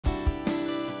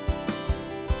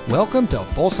Welcome to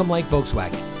Folsom Lake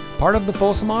Volkswagen, part of the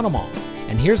Folsom Auto Mall.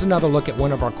 And here's another look at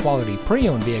one of our quality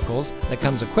pre-owned vehicles that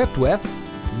comes equipped with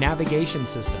navigation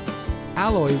system,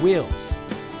 alloy wheels,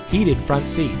 heated front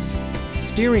seats,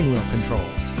 steering wheel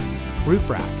controls, roof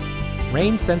rack,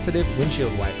 rain-sensitive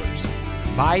windshield wipers,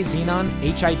 bi-xenon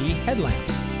HID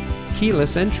headlamps,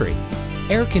 keyless entry,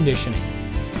 air conditioning,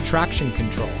 traction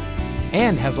control,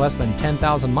 and has less than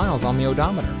 10,000 miles on the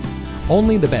odometer.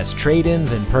 Only the best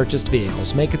trade-ins and purchased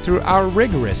vehicles make it through our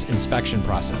rigorous inspection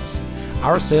process.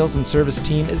 Our sales and service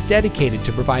team is dedicated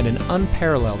to provide an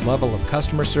unparalleled level of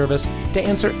customer service to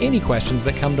answer any questions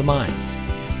that come to mind.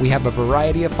 We have a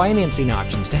variety of financing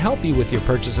options to help you with your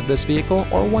purchase of this vehicle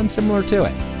or one similar to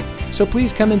it. So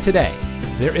please come in today.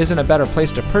 There isn't a better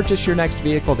place to purchase your next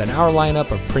vehicle than our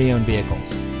lineup of pre-owned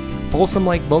vehicles. Folsom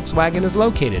Lake Volkswagen is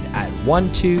located at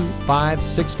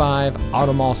 12565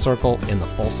 Auto Mall Circle in the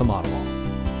Folsom Auto Mall.